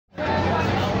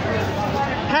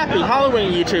happy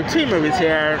Halloween YouTube, Team Movies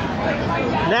here.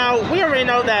 Now, we already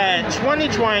know that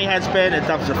 2020 has been a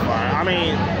dumpster fire. I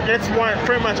mean, it's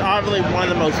pretty much obviously one of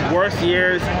the most worst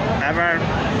years ever.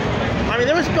 I mean,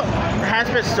 has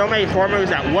been so many horror movies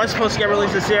that was supposed to get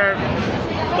released this year,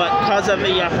 but because of the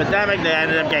pandemic, they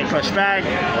ended up getting pushed back.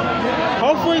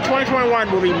 Hopefully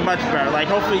 2021 will be much better. Like,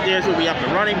 hopefully theaters will be up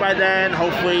and running by then.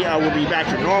 Hopefully we'll be back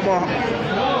to normal.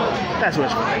 That's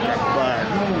wishful thinking, but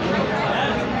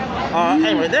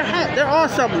anyway, there are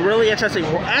some really interesting,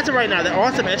 as of right now, there are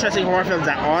some interesting horror films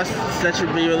that are set to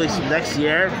be released next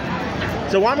year.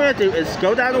 So what I'm going to do is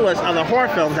go down the list of the horror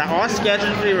films that are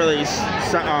scheduled to be released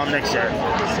next year.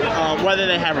 Whether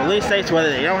they have release dates, whether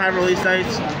they don't have release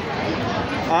dates.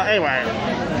 Anyway,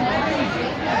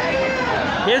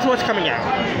 here's what's coming out.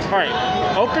 Alright,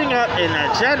 opening up in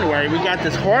January, we got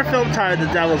this horror film titled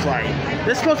The Devil's Light.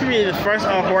 This is supposed to be the first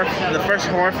horror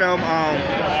film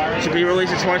to be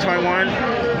released in 2021.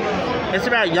 It's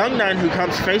about a young nun who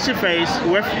comes face to face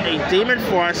with a demon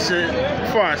force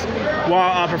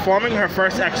while performing her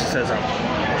first exorcism.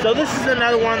 So this is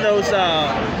another one of those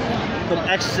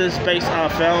exorcist-based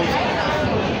films.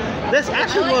 This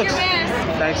actually looks.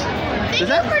 Thanks. Thank you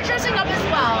for dressing up as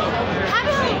well.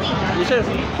 Happy Halloween. You should.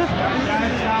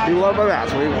 You love my mouse.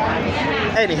 What do you want?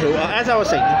 Anywho, as I was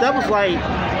saying, The Devil's Light.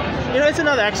 You know, it's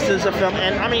another exorcism film,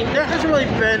 and I mean, there hasn't really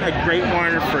been a great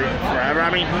one forever. I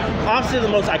mean, obviously the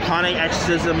most iconic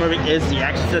exorcism movie is The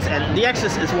Exorcist, and The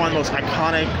Exorcist is one of the most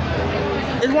iconic.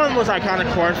 It's one of the most iconic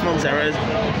horror films there is.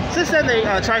 Since then, they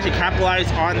tried to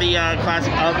capitalize on the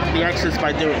classic of The Exorcist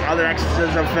by doing other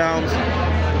exorcism films.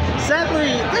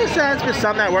 Sadly, there's been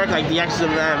some that work, like The Exorcist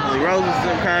of Emily Rose is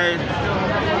okay.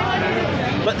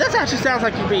 But this actually sounds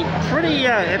like it could be pretty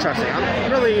interesting. I'm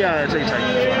really intrigued.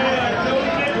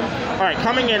 Alright,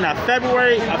 coming in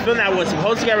February, a film that was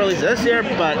supposed to get released this year,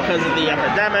 but because of the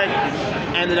epidemic,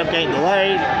 ended up getting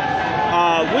delayed.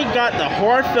 We got the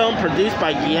horror film produced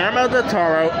by Guillermo del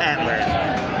Toro, Antlers.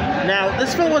 Now,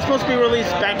 this film was supposed to be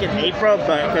released back in April,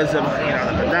 but because of the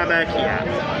pandemic,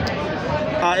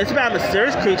 it's about a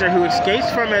mysterious creature who escapes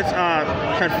from its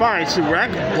confines to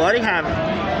wreak bloody havoc.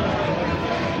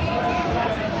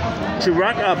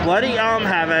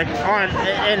 Havoc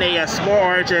in a small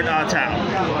origin town.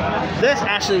 This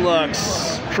actually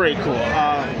looks pretty cool.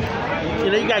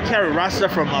 You got Kerry Russell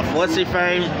from Felicity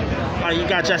fame. You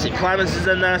got Jesse Plemons is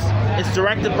in this. It's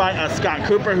directed by Scott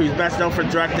Cooper, who's best known for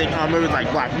directing movies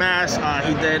like Black Mass.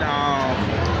 He did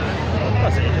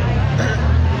what's it?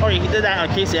 He did that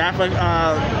Casey Affleck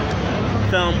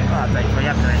film. I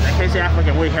forgot the name. That Casey Affleck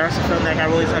and Woody Harrelson film that got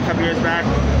released a couple years back.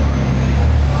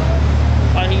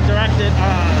 He directed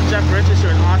Jeff Bridges to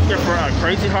an Oscar for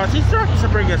Crazy Hearts. He's directed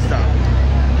some pretty good stuff.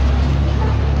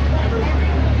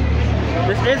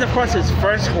 This is, of course, his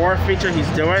first horror feature he's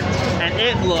doing, and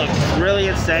it looks really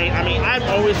insane. I mean, I'm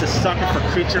always a sucker for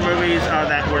creature movies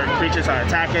where creatures are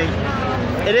attacking.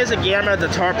 It is a Guillermo del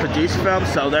Toro produced film,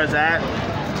 so there's that.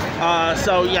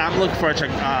 So yeah, I'm looking forward to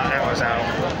checking Antlers out.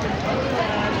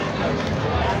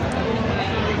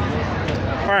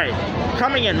 Alright,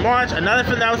 coming in March, another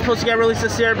film that was supposed to get released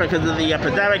this year because of the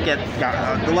epidemic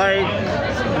got delayed.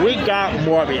 We got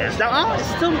Morbius. Now, I'm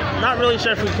still not really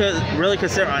sure if we could really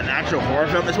consider an actual horror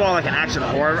film. It's more like an action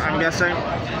horror, I'm guessing.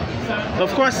 But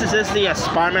of course, this is the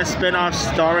Spider-Man spin-off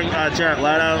starring Jared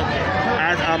Leto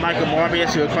as Michael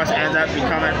Morbius, who of course ends up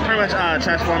becoming pretty much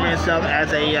transforming himself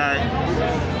as a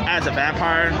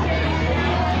vampire.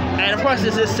 And of course,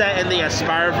 this is set in the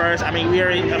Spider-Verse. I mean,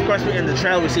 in the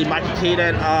trailer we see Michael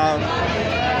Keaton,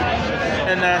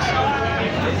 and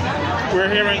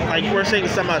we're seeing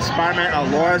some Spider-Man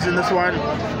lores in this one.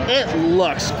 It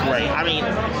looks great. I mean,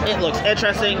 it looks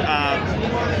interesting.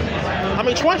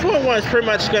 2021 is pretty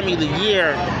much gonna be the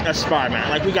year of Spider-Man.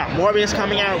 Like, we got Morbius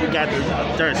coming out, we got the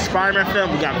third Spider-Man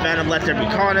film, we got Venom: Let There Be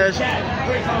Carnage.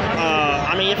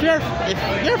 I mean, if you're a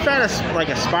fan of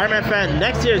a Spider-Man fan,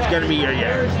 next year is gonna be your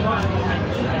year.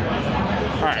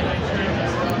 All right.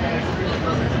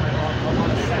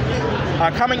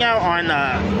 Coming out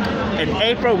in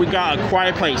April, we got A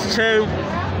Quiet Place 2.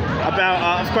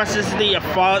 Of course, this is the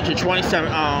follow-up to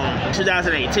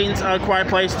 2018's Quiet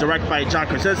Place, directed by John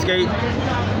Krasinski,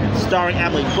 starring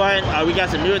Emily Blunt. We got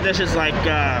some new additions like we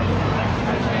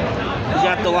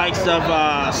got the likes of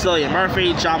Cillian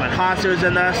Murphy, John Manhasser is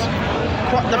in this.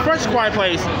 The first Quiet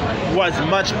Place was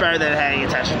much better than it had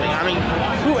intentionally. I mean,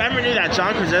 whoever knew that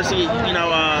John Krasinski,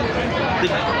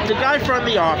 the guy from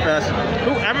The Office,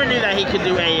 whoever knew that he could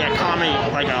do a comedy,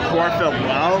 like a horror film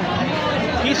well,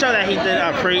 he showed that he did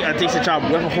a decent job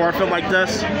with a horror film like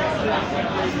this.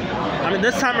 I mean,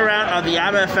 this time around, the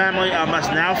Abbott family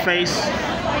must now face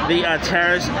the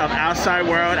terrors of outside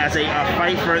world as they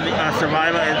fight for the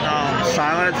survival in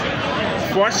silence.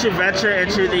 Forced to venture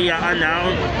into the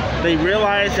unknown, they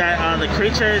realize that the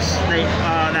creatures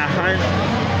that hunt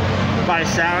by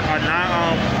sound are not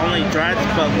only threats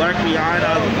but lurk beyond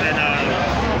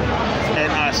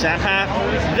Sampath.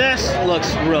 This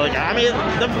looks really good. I mean,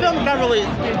 the film got really.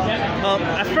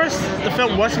 At first, the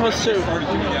film was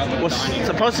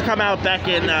supposed to come out back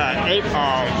in April,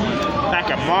 back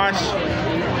in March,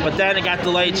 but then it got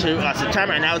delayed to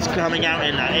September, and now it's coming out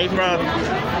in April.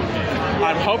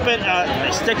 I'm hoping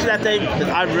they stick to that date because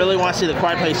I really want to see the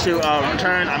Quiet Place 2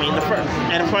 return. I mean,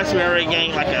 and of course we're already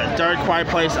getting like a third Quiet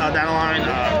Place down the line.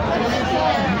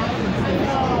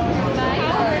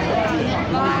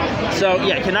 So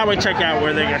yeah, cannot wait to check out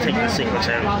where they're gonna take the sequel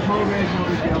to.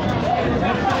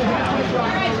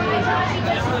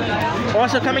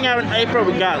 Also coming out in April,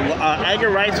 we got Edgar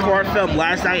Wright's horror film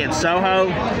Last Night in Soho,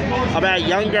 about a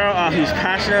young girl who's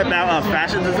passionate about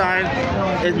fashion design,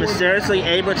 is mysteriously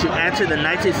able to enter the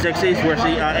 1960s where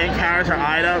she encounters her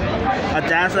idol, a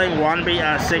dazzling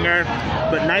wannabe singer,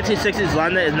 but 1960s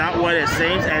London is not what it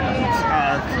seems, and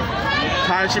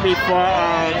time should be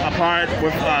far apart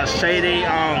with shady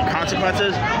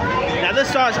consequences. Now this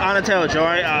stars Anya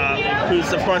Taylor-Joy,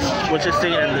 who's of course what you're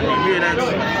seeing in the New Mutants.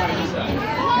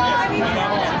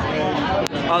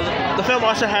 The film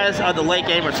also has the late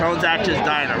Game of Thrones actress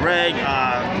Diana Rigg,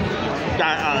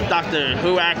 got Doctor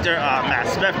Who actor Matt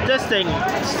Smith. This thing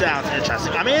sounds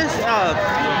interesting. I mean, it's,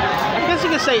 I guess you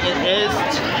could say it is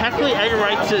technically Edgar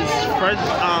Wright's first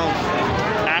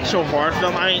actual horror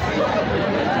film. I mean,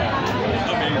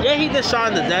 yeah, he did Shaun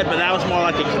of the Dead, but that was more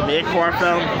like a comedic horror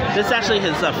film. This is actually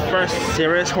his first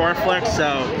serious horror flick,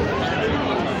 so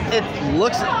it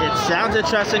sounds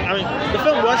interesting. I mean, the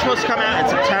film was supposed to come out in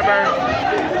September,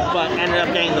 but ended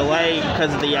up getting delayed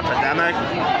because of the epidemic.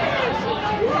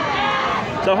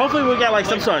 So hopefully we'll get like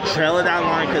some sort of trailer down the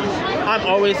line, because I'm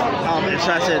always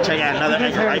interested in checking out another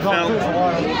Edgar Wright film.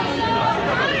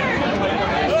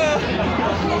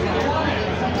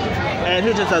 And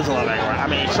who just doesn't love Edgar Wright? I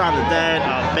mean, Shaun of the Dead,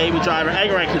 Baby Driver,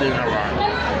 Edgar Wright could do no wrong.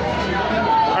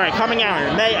 Alright, coming out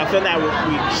in May, a film that we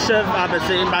should have been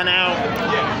seeing by now.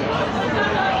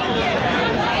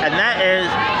 And that is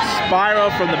Spiral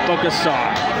from the Book of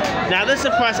Saw. Now this is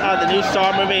of course the new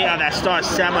Saw movie that stars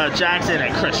Samuel Jackson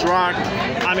and Chris Rock.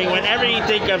 I mean, whenever you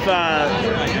think of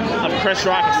Chris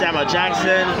Rock and Samuel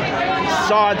Jackson,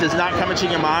 Saw does not come into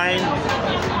your mind.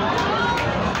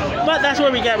 But that's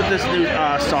what we get with this new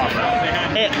Saw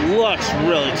film. It looks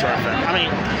really terrific. I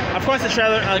mean, of course the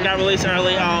trailer got released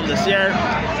early this year,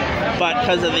 but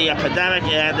because of the pandemic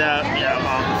and the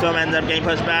film ended up getting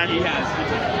pushed back.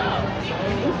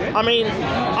 I mean,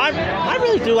 I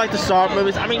really do like the Saw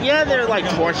movies. I mean, yeah, they're like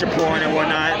torture porn and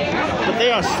whatnot, but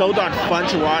they are so darn fun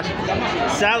to watch.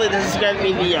 Sadly, this is going to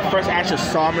be the first actual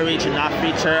Saw movie to not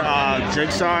feature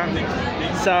Jigsaw.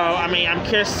 So, I mean, I'm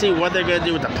curious to see what they're going to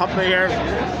do with the puppet here.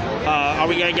 Are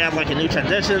we going to get like a new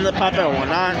transition in the puppet or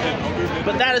not?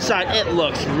 But that aside, it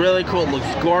looks really cool. It looks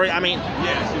gory. I mean,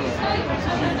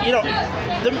 you know,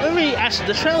 the movie, actually,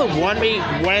 the trailer won me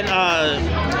when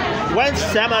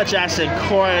Samuel Jackson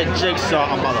called Jigsaw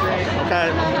a motherfucker,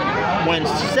 okay? When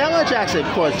Samuel Jackson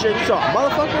called Jigsaw a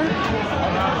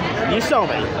motherfucker, you sold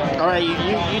me, alright?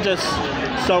 You just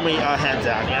sold me hands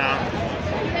down, you know?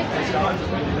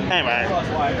 Anyway,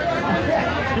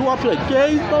 you want to play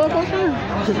games, motherfucker?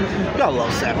 You gotta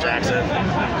love Sam Jackson.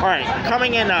 Alright,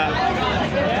 coming in,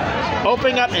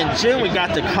 opening up in June, we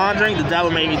got The Conjuring, The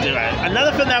Devil Made Me Do It.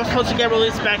 Another film that was supposed to get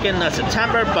released back in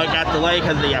September, but got delayed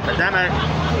because of the epidemic.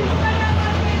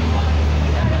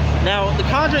 Now, The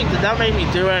Conjuring, The Devil Made Me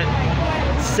Do It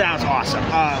sounds awesome.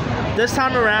 This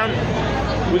time around,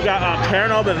 we got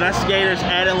paranormal investigators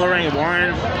Ed and Lorraine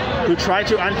Warren, who try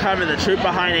to uncover the truth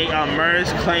behind a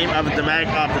murderous claim of demonic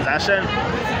possession.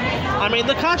 I mean,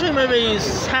 the Conjuring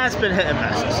movies has been hit and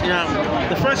misses. You know,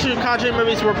 the first two Conjuring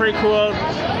movies were pretty cool.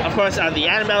 Of course, the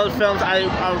animated films I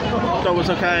thought was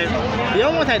okay. The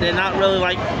only one I did not really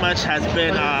like much has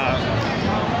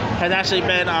actually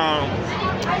been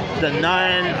The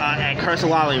Nun and Curse of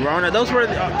La Llorona. Those were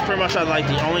pretty much like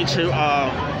the only two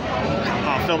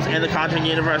films in the Conjuring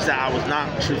universe that I was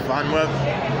not too fun with.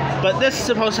 But this is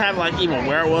supposed to have like even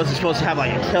werewolves. It's supposed to have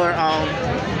like a killer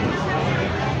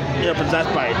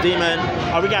possessed by a demon.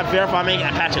 We got Vera Farmiga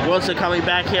and Patrick Wilson coming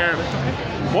back here.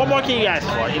 What more can you guys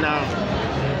for, you know?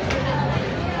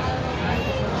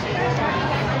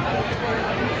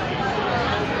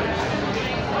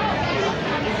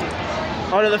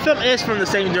 Although the film is from the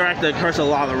same director, Curse of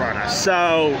La Llorona,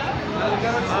 so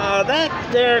That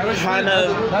there kind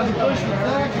of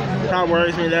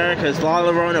worries me there because La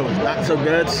Llorona was not so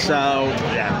good. So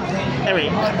yeah. Anyway,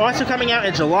 also coming out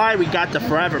in July, we got the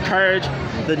Forever Purge,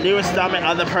 the newest installment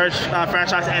of the Purge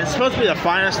franchise, and it's supposed to be the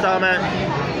final installment.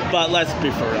 But let's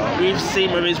be for real. We've seen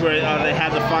movies where they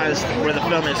have the final, where the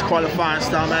film is called the final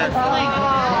installment,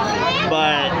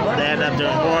 but they end up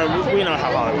doing more. We know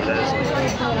how Hollywood is.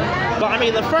 But I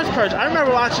mean, the first Purge, I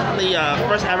remember watching the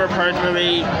first ever Purge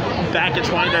movie back in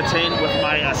 2013 with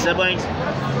my siblings.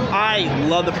 I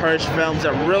love the Purge films.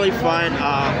 They're really fun.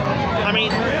 I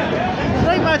mean,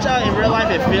 pretty much in real life,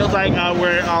 it feels like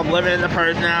we're living in the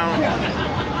Purge now.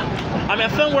 I mean, a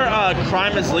film where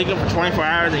crime is legal for 24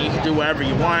 hours and you can do whatever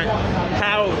you want.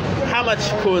 How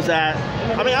much cool is that?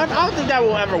 I mean, I don't think that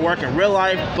will ever work in real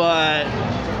life, but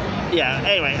yeah.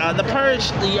 Anyway, the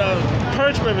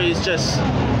Purge movies just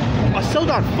are so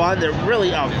darn fun. They're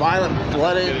really violent,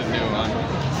 blooded.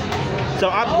 So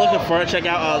I'm looking forward to check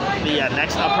out the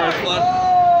next Purge flick.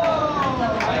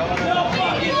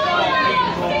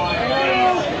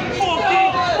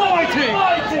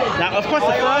 Now, of course,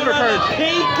 the Forever Purge.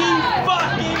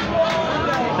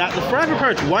 Now, the Forever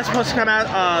Purge was supposed to come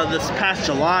out this past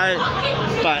July,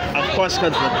 but of course,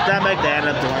 because of the pandemic, they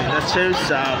ended up delaying this too.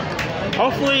 So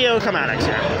hopefully, it'll come out next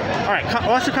year. All right.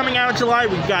 Also coming out in July,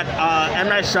 we got M.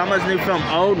 Night Shyamalan's new film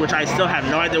Ode, which I still have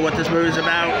no idea what this movie is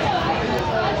about.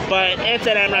 But it's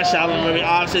an M. Night Shyamalan movie.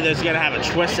 Obviously, there's gonna have a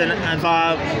twist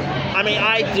involved. I mean,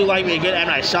 I do like me a good M.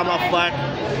 Night Shyamalan flick,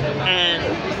 and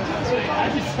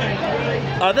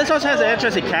this also has an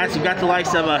interesting cast. You got the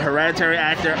likes of a Hereditary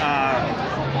actor,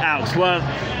 Alex Wolff.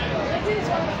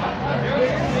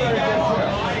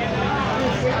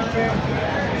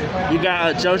 You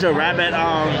got Jojo Rabbit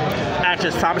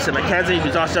actress Thomasin McKenzie,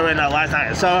 who's also in Last Night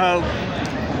in Soho.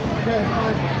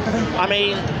 I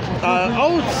mean,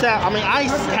 I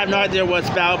have no idea what it's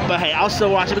about, but hey, I'll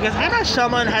still watch it because M. Night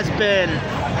Shyamalan has been,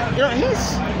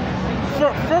 for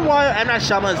a while, M. Night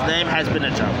Shyamalan's name has been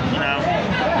a joke,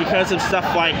 because of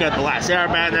stuff like The Last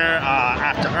Airbender,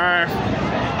 After Earth,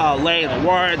 Lay in the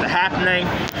Water, The Happening.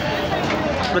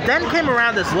 But then came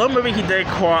around this little movie he did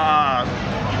called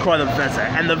The Visit,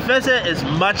 and The Visit is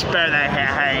much better than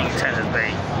I intended to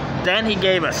be. Then he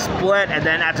gave a Split, and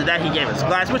then after that he gave us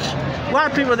Glass, which a lot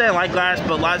of people didn't like Glass,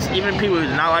 but even people who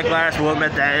did not like Glass will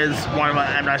admit that is one of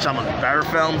M. Night Shyamalan's better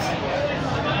films.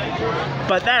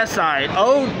 But that aside,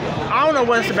 I don't know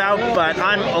what it's about, but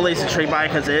I'm at least intrigued by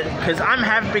it because I'm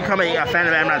become a fan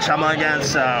of M. Night Shyamalan again.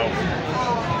 So,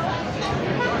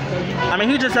 I mean,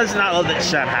 who just does not love that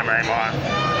Shyamalan anymore?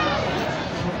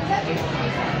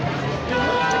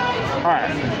 All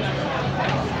right.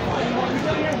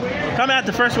 Coming out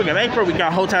the first week of April, we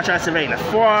got Hotel Transylvania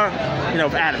 4,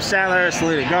 with Adam Sandler,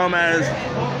 Selena Gomez.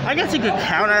 I guess you could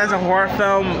count it as a horror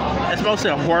film. It's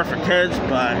mostly a horror for kids,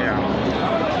 but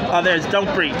there's Don't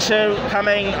Breathe 2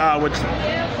 coming,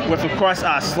 with of course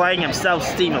slaying himself,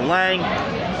 Stephen Lang.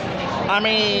 I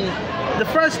mean, the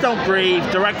first Don't Breathe,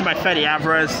 directed by Fede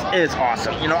Alvarez, is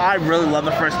awesome. I really love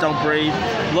the first Don't Breathe.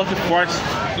 Looking forward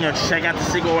to check out the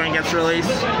sequel when it gets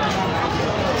released.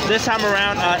 This time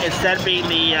around, instead of being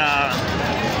the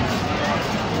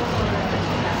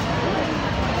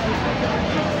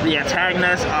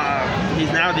antagonist,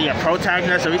 he's now the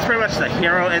protagonist, so he's pretty much the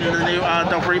hero in the new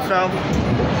Don't Breathe film.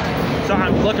 So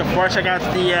I'm looking forward to check out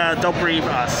the Don't Breathe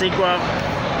sequel.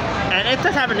 And it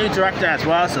does have a new director as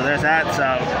well, so there's that. So,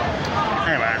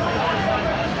 anyway.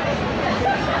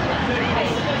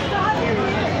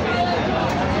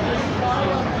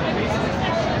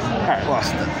 Alright,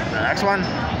 lost the next one.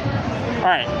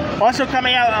 Alright, also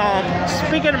coming out,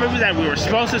 speaking of movies that we were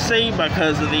supposed to see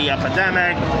because of the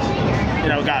pandemic,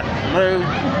 got moved,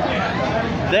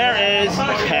 there is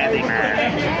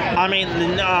Candyman. I mean,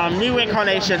 the new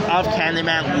incarnation of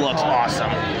Candyman looks awesome.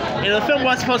 The film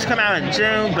was supposed to come out in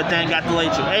June, but then got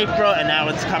delayed to April, and now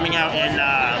it's coming out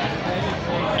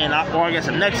in August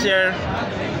of next year.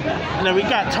 We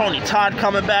got Tony Todd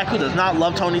coming back. Who does not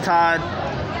love Tony Todd?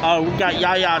 We got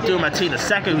Yahya Abdul-Mateen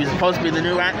II, who's supposed to be the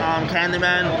new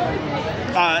Candyman.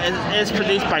 It's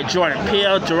produced by Jordan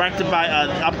Peele, directed by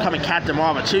upcoming Captain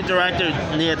Marvel 2 director,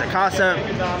 Nia DaCosta.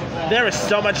 There is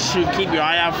so much to keep your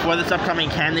eye out for this upcoming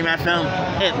Candyman film.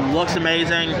 It looks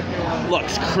amazing,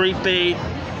 looks creepy.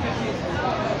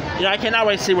 I cannot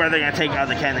wait to see where they're going to take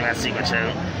the Candyman sequel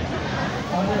to.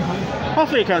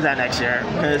 Hopefully it comes out next year,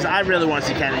 because I really want to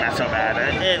see Candyman so bad.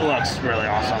 It looks really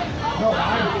awesome.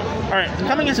 Alright,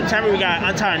 coming in September, we got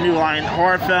Untitled New Line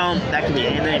horror film. That could be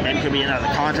anything. Maybe it could be another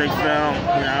Conjuring film.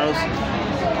 Who knows?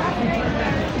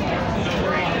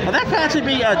 Well, that could actually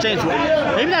be James.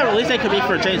 Maybe that release date could be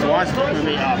for James Wan's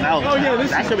movie Melody. Oh, yeah,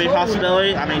 that could be a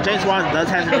possibility. I mean, James Wan does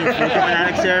have a new film coming out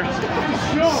next year,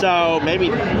 so maybe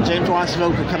James Wan's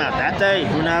film could come out that day.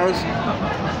 Who knows?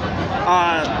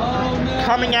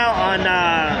 Coming out on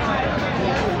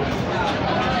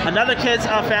another kids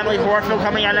family horror film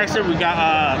coming out next year. We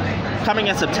got coming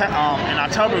in September. In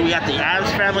October, we got the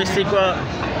Addams Family sequel.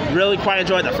 Really quite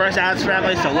enjoyed the first Addams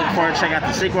Family, so look forward to checking out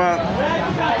the sequel.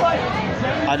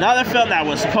 Another film that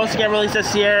was supposed to get released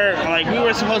this year, like we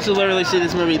were supposed to literally see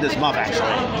this movie this month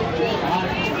actually.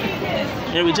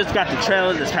 And we just got the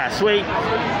trailer this past week.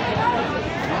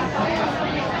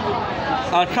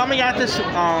 Coming out this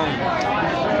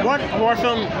one horror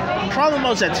film, probably the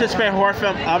most anticipated horror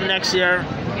film of next year.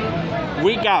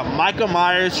 We got Michael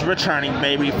Myers returning,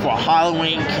 baby, for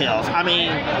Halloween Kills. I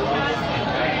mean,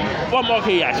 what more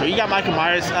can you ask for? You got Michael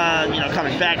Myers,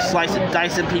 coming back, slicing,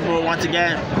 dicing people once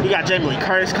again. You got Jamie Lee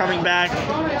Curtis coming back.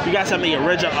 You got some of the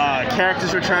original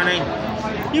characters returning.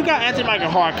 You got Anthony Michael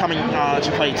Hall coming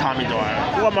to play Tommy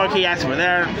Doyle. What more can you ask for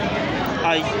there?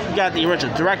 You got the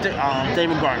original director,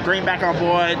 David Gordon Green, back on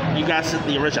board. You got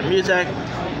the original music.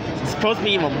 It's supposed to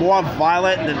be even more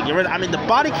violent than the original. I mean, the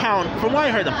body count, from what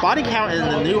I heard, the body count in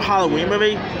the new Halloween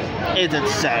movie is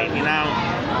insane, you know?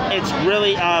 It's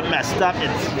really messed up.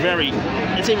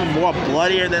 It's even more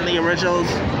bloodier than the originals.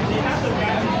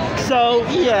 So,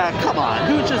 yeah, come on.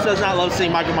 Who just does not love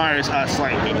seeing Michael Myers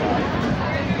slaying people?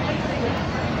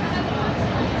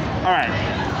 Alright.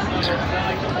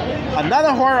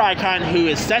 Another horror icon who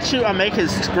is set to make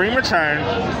his Scream return.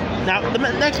 Now, the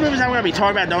next movies I'm going to be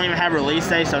talking about don't even have a release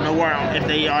date, so no word if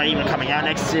they are even coming out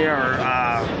next year or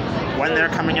when they're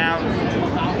coming out.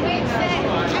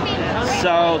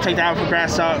 So, take that with a grain of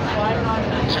salt.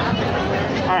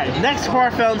 Alright, next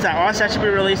horror films that are set to be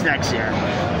released next year.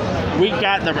 We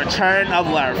got The Return of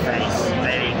Leatherface,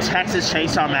 a Texas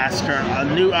Chainsaw Massacre, a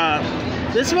new,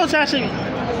 this was actually,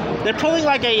 they're pulling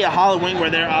like a Halloween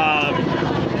where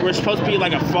we're supposed to be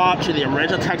like a follow-up to the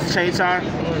original Texas Chainsaw.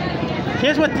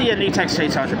 Here's what the new Texas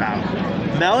Chainsaw is about.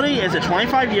 Melody is a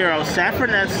 25-year-old San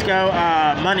Francisco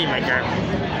moneymaker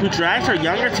who drags her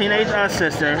younger teenage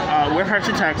sister with her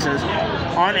to Texas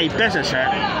on a business trip.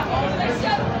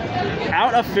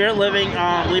 Out of fear leaving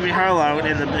her alone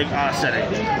in the big city.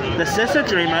 The sister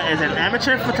Dreama is an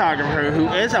amateur photographer who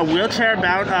is a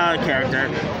wheelchair-bound character,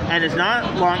 and it's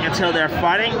not long until they're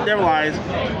fighting their lives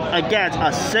against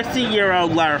a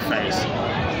 60-year-old Leatherface.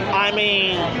 I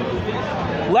mean,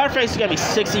 Leatherface is going to be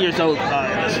 60 years old in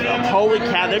this film. Holy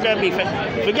cow, they're going to be...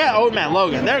 forget Old Man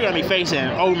Logan, they're going to be facing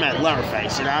Old Man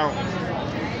Leatherface, you know?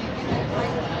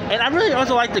 And I really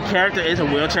also like the character is a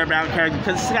wheelchair-bound character,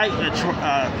 because it's like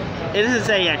it is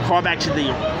a callback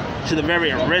to the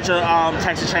very original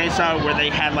Texas Chainsaw, where they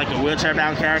had like a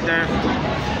wheelchair-bound character.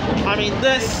 I mean,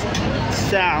 this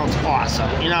sounds awesome.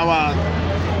 You know,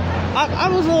 I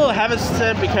was a little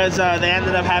hesitant because they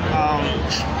ended up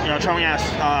throwing out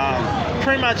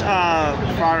pretty much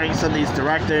firing some of these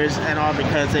directors and all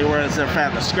because they weren't a fan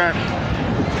of the script.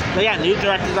 They got new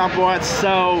directors on board,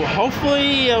 so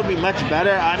hopefully it'll be much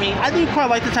better. I mean, I do quite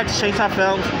like the Texas Chainsaw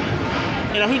films.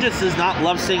 You know, who just does not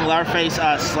love seeing Leatherface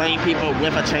slaying people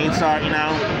with a chainsaw, you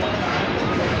know?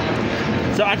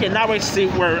 So I cannot wait to see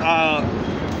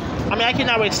I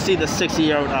cannot wait to see the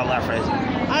 60-year-old Leatherface.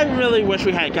 I really wish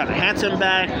we had Gunnar Hansen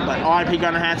back, but R.I.P.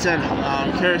 Gunnar Hansen.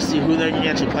 I'm curious to see who they're going to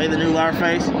actually play the new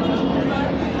Leatherface.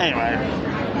 Anyway.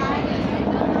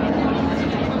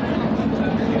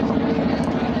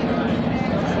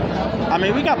 I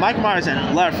mean, we got Mike Myers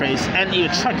and Leatherface and even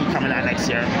Chucky coming out next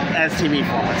year as TV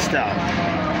format still.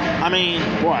 I mean,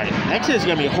 boy, next year's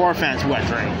going to be a horror fans' wet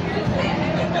dream.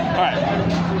 Alright.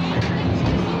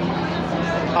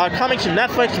 Coming to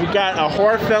Netflix, we got a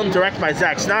horror film directed by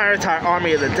Zack Snyder titled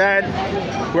Army of the Dead.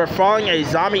 We're following a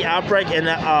zombie outbreak in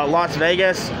Las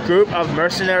Vegas. Group of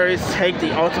mercenaries take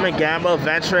the ultimate gamble,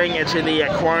 venturing into the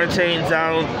quarantine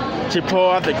zone to pull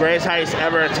off the greatest heist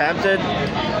ever attempted.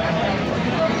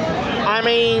 I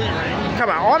mean, come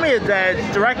on, Army of the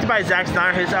Dead, directed by Zack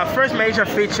Snyder, his first major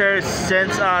feature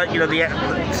since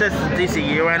since the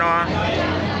DCU and all.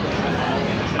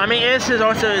 I mean, it's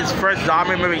also his first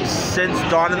zombie movie since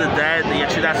Dawn of the Dead, the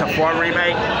 2004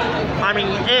 remake. I mean,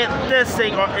 they're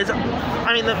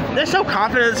so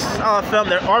confident in this film.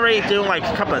 They're already doing like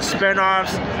a couple of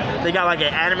spin-offs. They got like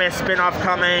an anime spin-off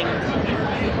coming.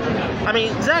 I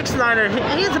mean, Zack Snyder,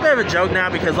 he's a bit of a joke now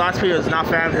because lots of people is not a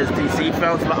fan of his DC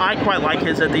films, but I quite like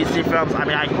his DC films. I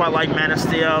mean, I quite like Man of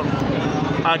Steel.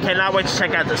 Cannot wait to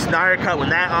check out the Snyder Cut when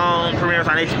that premieres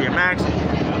on HBO Max.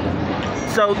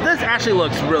 So this actually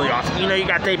looks really awesome. You know, you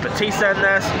got Dave Bautista in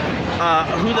this.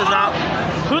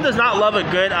 Who does not love a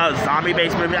good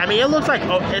zombie-based movie? I mean, it looks like,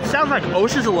 it sounds like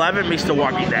Ocean's 11 meets The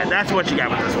Walking Dead. That's what you got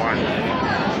with this one.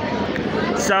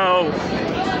 So,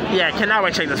 yeah, cannot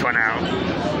wait to check this one out.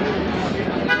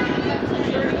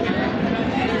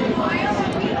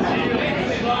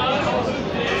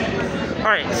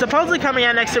 Alright, supposedly coming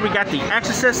out next year, we got The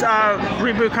Exorcist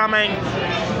reboot coming.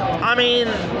 I mean,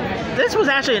 this was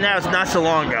actually announced not so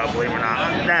long ago, believe it or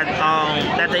not,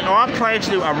 that they are planning to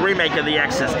do a remake of The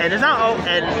Exorcist, and it's not.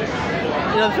 And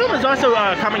you know, the film is also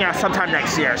coming out sometime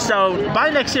next year. So by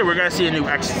next year, we're gonna see a new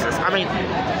Exorcist. I mean,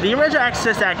 the original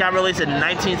Exorcist that got released in the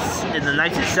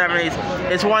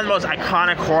 1970s is one of the most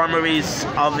iconic horror movies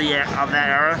of that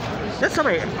era. There's so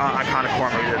many iconic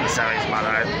horror movies in the 70s, by the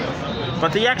way.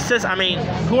 But The Exorcist, I mean,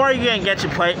 who are you gonna get to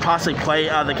possibly play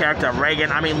the character of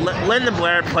Regan? I mean, Linda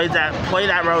Blair played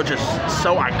that role just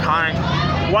so iconic.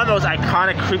 One of those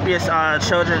iconic, creepiest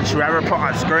children to ever put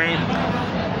on screen.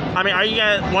 I mean, are you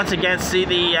gonna once again see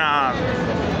the? I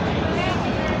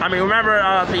mean, remember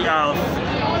the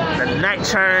neck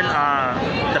turn,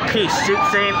 the pea soup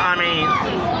scene? I mean,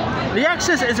 The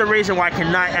Exorcist is a reason why I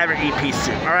cannot ever eat pea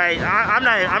soup. All right, I'm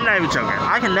not even joking.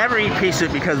 I can never eat pea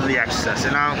soup because of The Exorcist,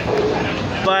 you know.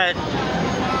 But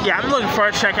yeah, I'm looking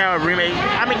forward to check out a remake.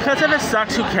 I mean, because if it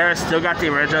sucks, who cares? Still got the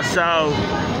original, so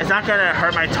it's not gonna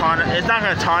hurt my It's not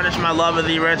gonna tarnish my love of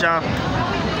the original.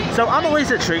 So I'm at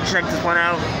least intrigued to check this one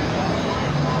out.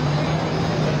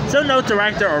 So no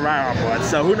director or writer on board,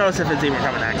 so who knows if it's even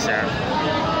coming next year.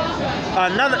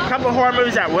 Another couple of horror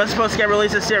movies that was supposed to get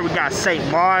released this year. We got Saint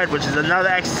Maud, which is another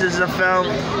exorcism film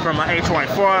from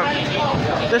A24.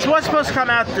 This was supposed to come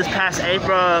out this past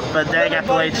April, but then it got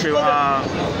delayed to I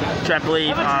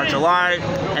believe, July,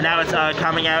 and now it's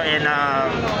coming out in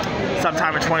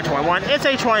sometime in 2021. It's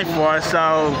A24,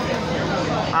 so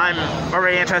I'm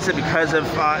already interested because of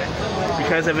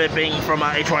it being from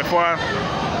A24.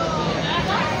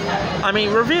 I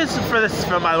mean, reviews for this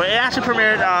film, by the way, it actually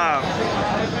premiered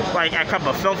like at a couple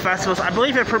of film festivals. I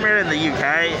believe it premiered in the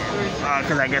UK,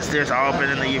 because I guess theaters are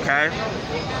open in the UK.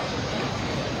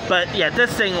 But yeah,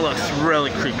 this thing looks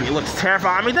really creepy. It looks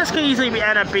terrifying. I mean, this could easily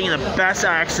end up being the best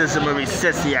exorcism movie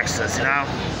since The Exorcist, you know?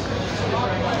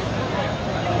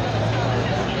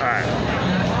 Alright.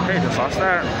 Okay, just lost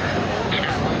that.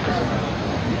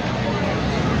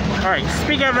 Alright,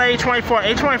 speaking of A24,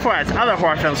 A24 has other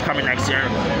horror films coming next year.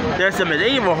 There's the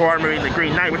medieval horror movie, The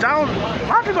Green Knight, which a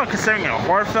lot of people are considering a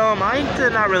horror film. I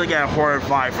did not really get a horror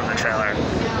vibe from the trailer.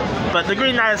 But The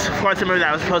Green Knight is, of course, a movie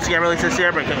that was supposed to get released this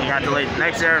year, but it got delayed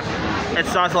next year. It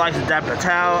stars the likes of Dev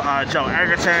Patel, Joe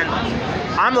Egerton.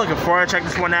 I'm looking forward to check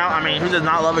this one out. I mean, who does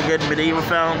not love a good medieval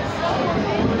film?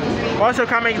 Also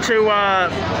coming to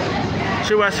us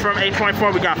from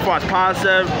A24, we got False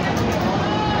Positive,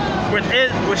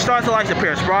 which stars the likes of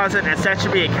Pierce Brosnan and set to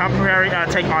be a contemporary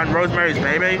take on Rosemary's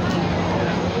Baby.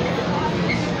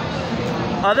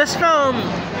 This film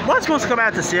was supposed to come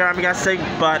out this year, I'm guessing,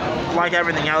 but like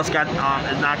everything else, is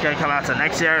not going to come out until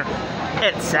next year.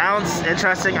 It sounds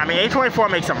interesting. I mean, A24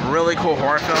 makes some really cool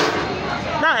horror films.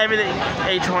 Not every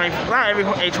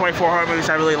A24 horror movies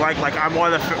I really like. Like, I'm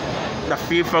one of the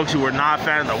few folks who were not a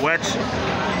fan of The Witch.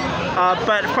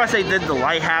 But of course, they did The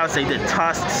Lighthouse, they did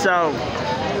Tusk, so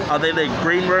they did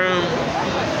Green Room.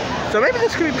 So maybe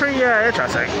this could be pretty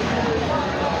interesting.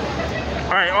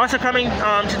 Alright, also coming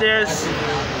to this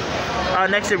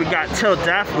next year, we got Till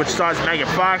Death, which stars Megan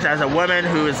Fox as a woman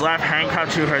who is left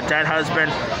handcuffed to her dead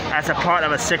husband as a part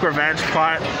of a sick revenge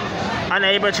plot.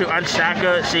 Unable to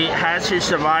unshackle, she has to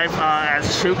survive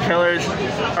as two killers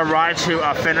arrive to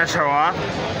finish her off.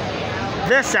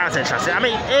 This sounds interesting. I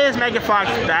mean, is Megan Fox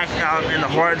back in the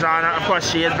horror genre? Of course,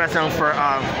 she is best known for,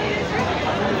 of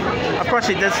course,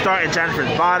 she did start in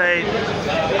Jennifer's Body.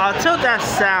 Till Death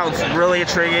sounds really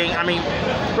intriguing. I mean,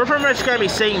 we're pretty much going to be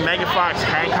seeing Megan Fox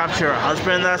handcuffed to her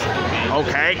husband in this.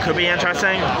 Okay, could be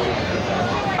interesting.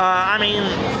 I mean,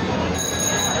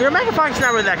 you know, Megan Fox is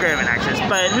not really that great of an actress,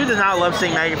 but who does not love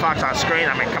seeing Megan Fox on screen?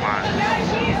 I mean, come on.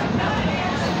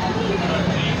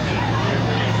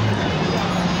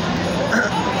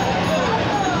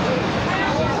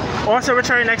 Also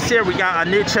returning next year, we got a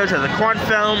new Children of the Corn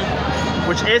film,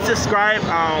 which is described.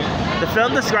 The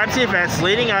film describes the events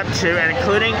leading up to and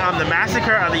including the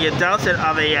massacre of the adults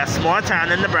of a small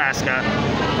town in Nebraska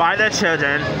by their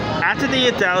children after the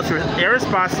adults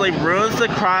irresponsibly ruins the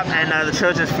crop and the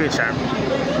children's future.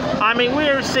 I mean,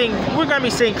 we're going to be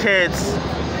seeing kids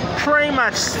pretty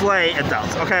much slay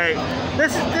adults. Okay,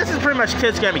 this is pretty much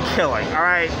kids going to be killing. All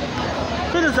right.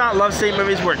 Who does not love seeing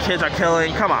movies where kids are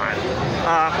killing? Come on.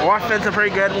 Orphan's a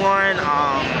pretty good one.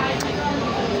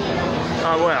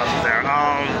 What else is there?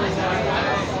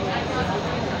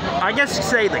 I guess you could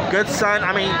say The Good Son.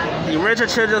 I mean, the original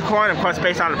Children of the Corn, of course,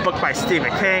 based on a book by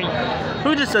Stephen King.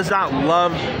 Who just does not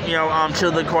love, Children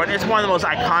of the Corn? It's one of the most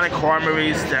iconic horror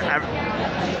movies that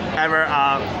ever.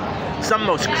 Some of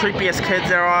the most creepiest kids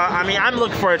there are. I mean, I'm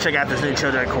looking forward to check out this new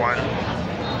Children of the Corn.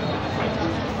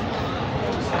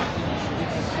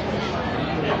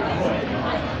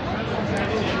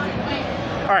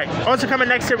 Alright, also coming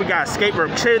next year, we got Escape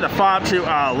Room 2, the follow-up to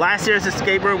last year's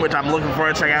Escape Room, which I'm looking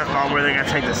forward to checking out where they're going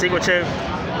to take the sequel to.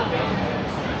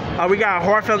 We got a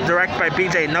horror film directed by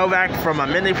B.J. Novak from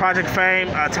Mindy Project fame,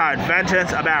 titled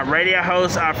Vengeance, about a radio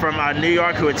host from New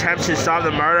York who attempts to solve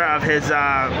the murder of his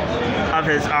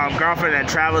girlfriend and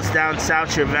travels down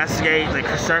south to investigate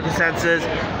the circumstances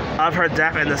of her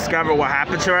death and discover what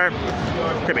happened to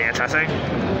her. Could be interesting.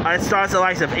 It stars the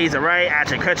likes of Issa Rae,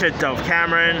 Ashton Kutcher, Dove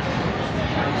Cameron.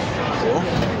 Cool.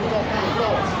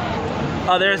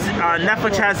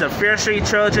 Netflix has the Fear Street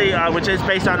trilogy, which is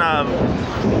based on a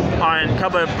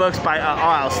couple of books by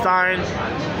R.L. Stein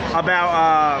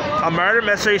about a murder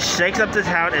mystery shakes up the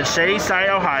town in Shadyside,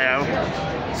 Ohio.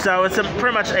 So it's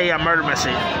pretty much a murder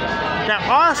mystery. Now,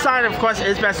 R.L. Stein, of course,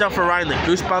 is best known for writing the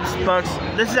Goosebumps books.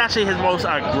 This is actually his most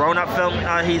grown-up film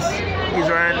he's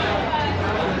written.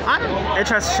 I'm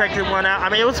interested in checking one out. I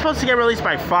mean, it was supposed to get released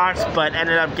by Fox, but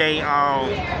ended up getting,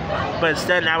 but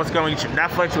instead now it's going to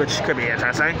Netflix, which could be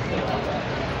interesting.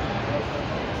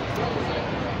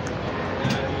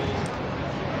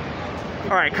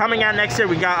 Alright, coming out next year,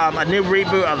 we got a new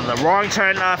reboot of the Wrong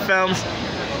Turn films.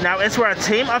 Now, it's where a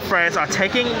team of friends are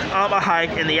taking a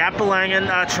hike in the Appalachian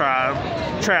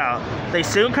Trail. They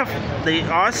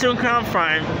are soon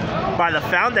confronted by the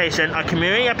Foundation, a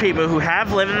community of people who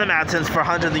have lived in the mountains for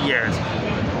hundreds of years.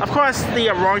 Of course, the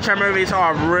Wrong Turn movies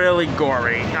are really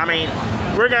gory. I mean,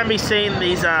 we're going to be seeing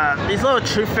these little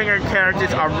True Finger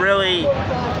characters are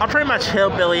pretty much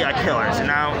hillbilly killers,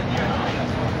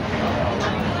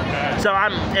 So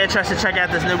I'm interested to check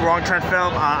out this new Wrong Turn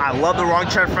film. I love the Wrong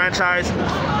Turn franchise.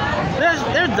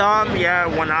 They're dumb, yeah,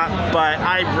 why not? But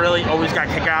I really always got a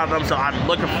kick out of them, so I'm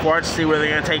looking forward to see where they're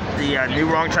going to take the new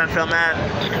Wrong Turn film at.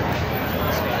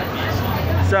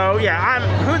 So yeah,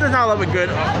 who does not love a good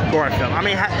horror film? I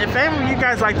mean, if any of you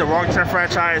guys like the Wrong Turn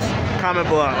franchise, comment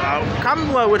below. Comment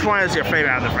below which one is your favorite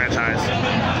out of the franchise.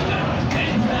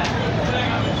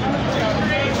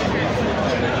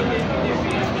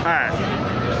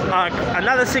 Alright.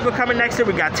 Another sequel coming next year,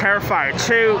 we got Terrifier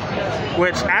 2,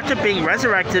 which after being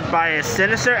resurrected by a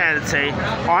sinister entity,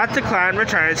 Art the Clown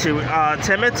returns to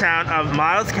timid town of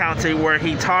Miles County, where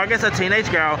he targets a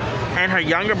teenage girl and her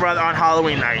younger brother on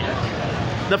Halloween night.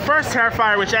 The first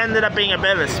Terrifier, which ended up being a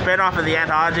bit of a spin-off of the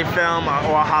anthology film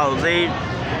All Hallows Eve,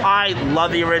 I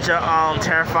love the original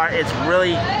Terrifier.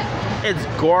 It's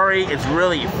gory, it's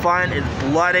really fun, it's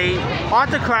bloody. Art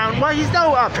the Clown, well, he's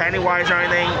no Pennywise or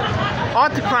anything.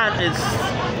 Art the Clown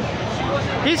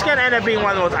he's gonna end up being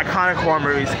one of the most iconic horror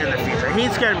movies in the future.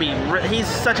 He's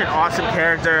such an awesome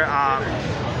character.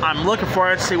 I'm looking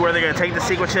forward to see where they're gonna take the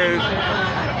sequel to.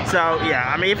 So yeah,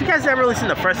 I mean, if you guys never really seen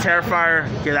the first Terrifier,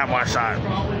 give that one a shot.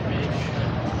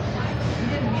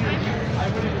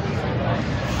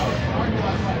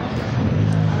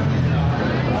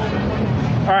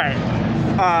 Alright,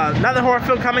 another horror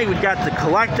film coming. We got The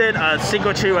Collected, a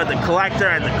sequel to The Collector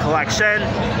and The Collection.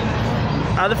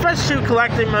 The first two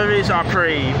Collected movies are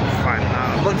pretty fun.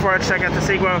 Looking forward to checking out the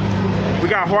sequel. We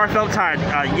got a horror film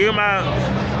titled Yuma,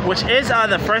 which is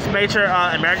the first major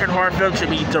American horror film to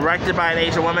be directed by an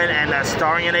Asian woman and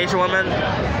starring an Asian woman.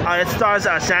 It stars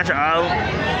Sandra Oh.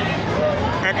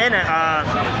 And in it,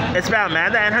 it's about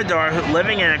Amanda and her daughter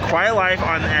living in a quiet life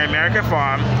on an American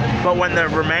farm, but when the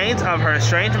remains of her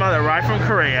estranged mother arrive from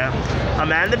Korea,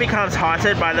 Amanda becomes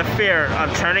haunted by the fear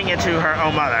of turning into her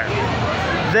own mother.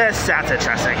 This sounds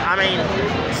interesting. I mean,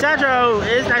 Sandra Oh,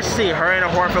 it is nice to see her in a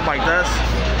horror film like this.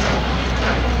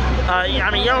 I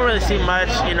mean, you don't really see much,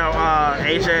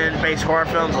 Asian-based horror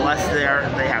films unless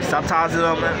they have subtitles in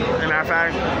them, as a matter of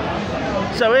fact.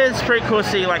 So it is pretty cool to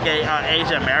see like a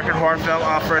Asian-American horror film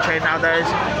for a change nowadays.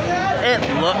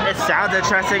 It sounds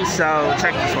interesting, so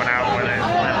check this one out whenever it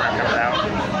comes out.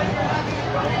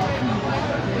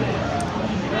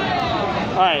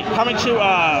 Alright,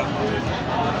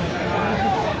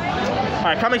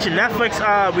 coming to Netflix,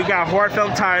 we got a horror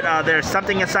film titled There's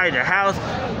Something Inside Your House,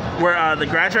 where the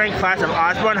graduating class of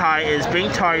Osborne High is being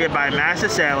targeted by a mass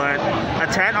assailant,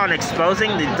 intent on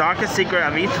exposing the darkest secret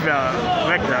of each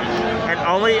victim, and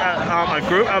only a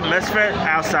group of misfit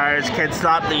outsiders can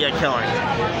stop the killing.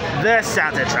 This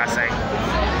sounds interesting.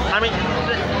 I mean,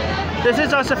 This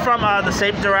is also from the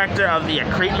same director of the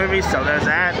Creep movies, so there's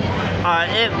that.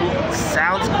 It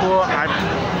sounds cool.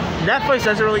 Netflix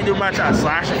doesn't really do much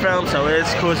slasher films, so it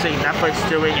is cool seeing Netflix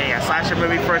doing a slasher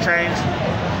movie for a change.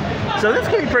 So this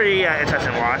could be pretty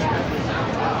interesting to watch.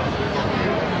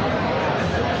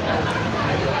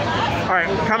 Alright,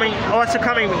 also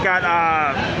coming, we got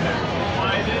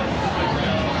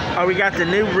the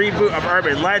new reboot of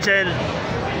Urban Legend.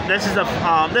 This is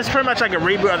this is pretty much like a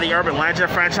reboot of the Urban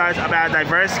Legend franchise about a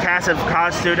diverse cast of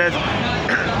college students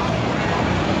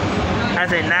as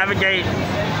they navigate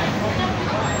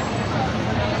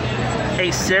a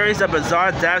series of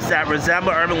bizarre deaths that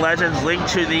resemble urban legends linked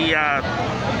to the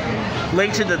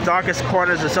darkest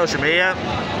corners of social media.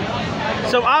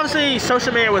 So obviously,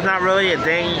 social media was not really a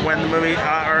thing when the movie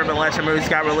Urban Legend movies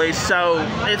got released. So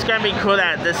it's gonna be cool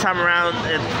that this time around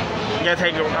it's gonna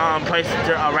take place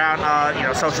around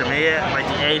social media, like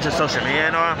the age of social media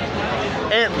and all.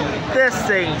 This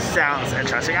thing sounds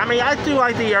interesting. I mean, I do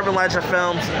like the Urban Legend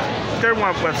films; they're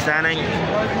withstanding.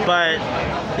 But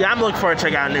yeah, I'm looking forward to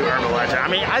check out a new Urban Legend. I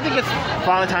mean, I think it's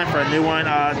finally time for a new one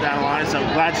down the line. So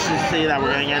I'm glad to see that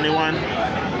we're getting a new one.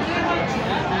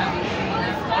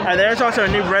 There's also a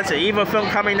new Resident Evil film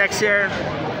coming next year.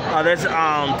 There's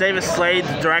David Slade,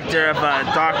 the director of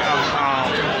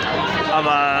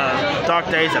Dark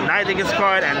Days of Night, I think it's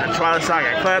called, and the Twilight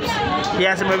Saga Eclipse. He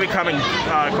has a movie coming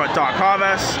called Dark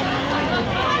Harvest.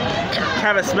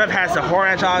 Kevin Smith has the horror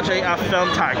anthology film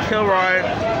titled Kilroy.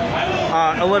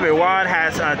 Olivia Wilde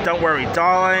has Don't Worry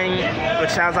Darling,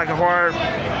 which sounds like a horror.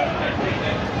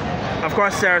 Of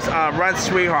course, there's Run,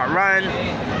 Sweetheart, Run.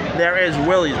 There is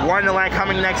Willy's Wonderland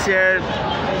coming next year.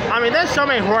 I mean, there's so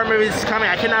many horror movies coming.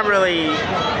 I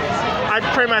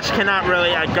pretty much cannot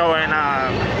really go and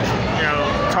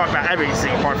talk about every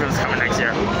single horror film that's coming next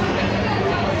year.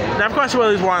 Now, of course,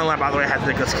 Willy's Wonderland, by the way, has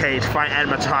Nicolas Cage fighting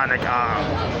animatronic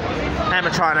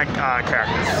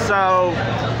characters. So,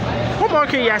 what more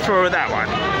can you ask for with that one?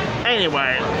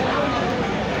 Anyway.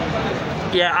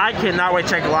 Yeah, I cannot wait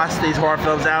to check lots of these horror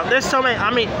films out. There's so many.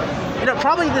 I mean,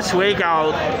 probably this week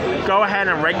I'll go ahead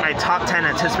and rank my top 10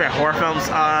 anticipated horror films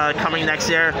coming next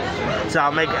year. So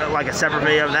I'll make like a separate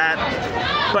video of that.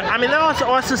 But I mean, there are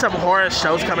also some horror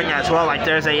shows coming as well. Like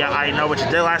there's a I Know What You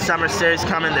Did Last Summer series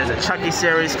coming. There's a Chucky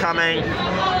series coming.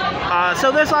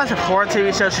 So there's lots of horror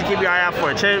TV shows to keep your eye out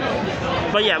for too.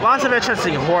 But yeah, lots of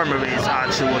interesting horror movies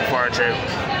to look forward to.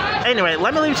 Anyway,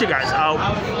 let me leave you guys.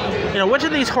 Which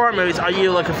of these horror movies are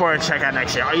you looking forward to check out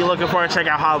next year? Are you looking forward to check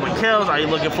out Halloween Kills? Are you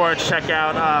looking forward to check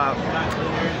out, I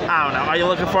don't know, are you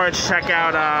looking forward to check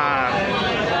out,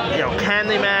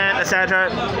 Candyman, etc.?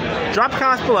 Drop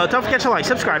comments below. Don't forget to like,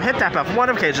 subscribe, hit that bell for more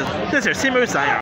notifications. This is C-Moose signing off.